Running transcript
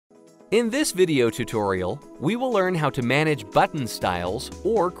In this video tutorial, we will learn how to manage button styles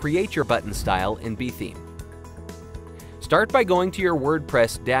or create your button style in B-Theme. Start by going to your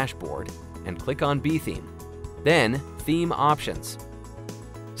WordPress dashboard and click on B-Theme, then Theme Options.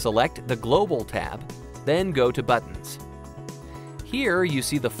 Select the Global tab, then go to Buttons. Here you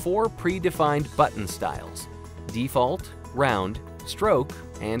see the 4 predefined button styles: default, round, stroke,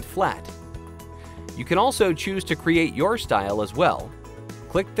 and flat. You can also choose to create your style as well.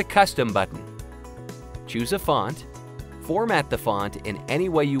 Click the Custom button. Choose a font. Format the font in any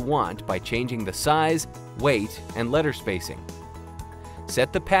way you want by changing the size, weight, and letter spacing.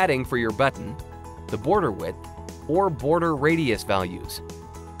 Set the padding for your button, the border width, or border radius values.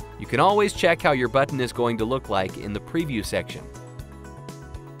 You can always check how your button is going to look like in the Preview section.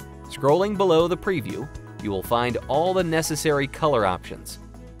 Scrolling below the preview, you will find all the necessary color options.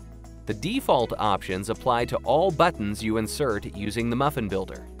 The default options apply to all buttons you insert using the Muffin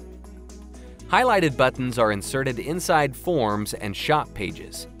Builder. Highlighted buttons are inserted inside forms and shop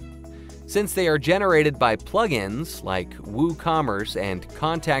pages. Since they are generated by plugins like WooCommerce and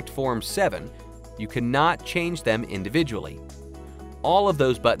Contact Form 7, you cannot change them individually. All of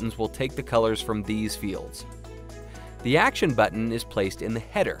those buttons will take the colors from these fields. The Action button is placed in the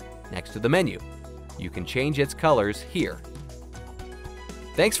header next to the menu. You can change its colors here.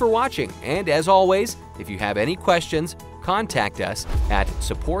 Thanks for watching, and as always, if you have any questions, contact us at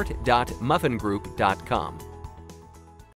support.muffingroup.com.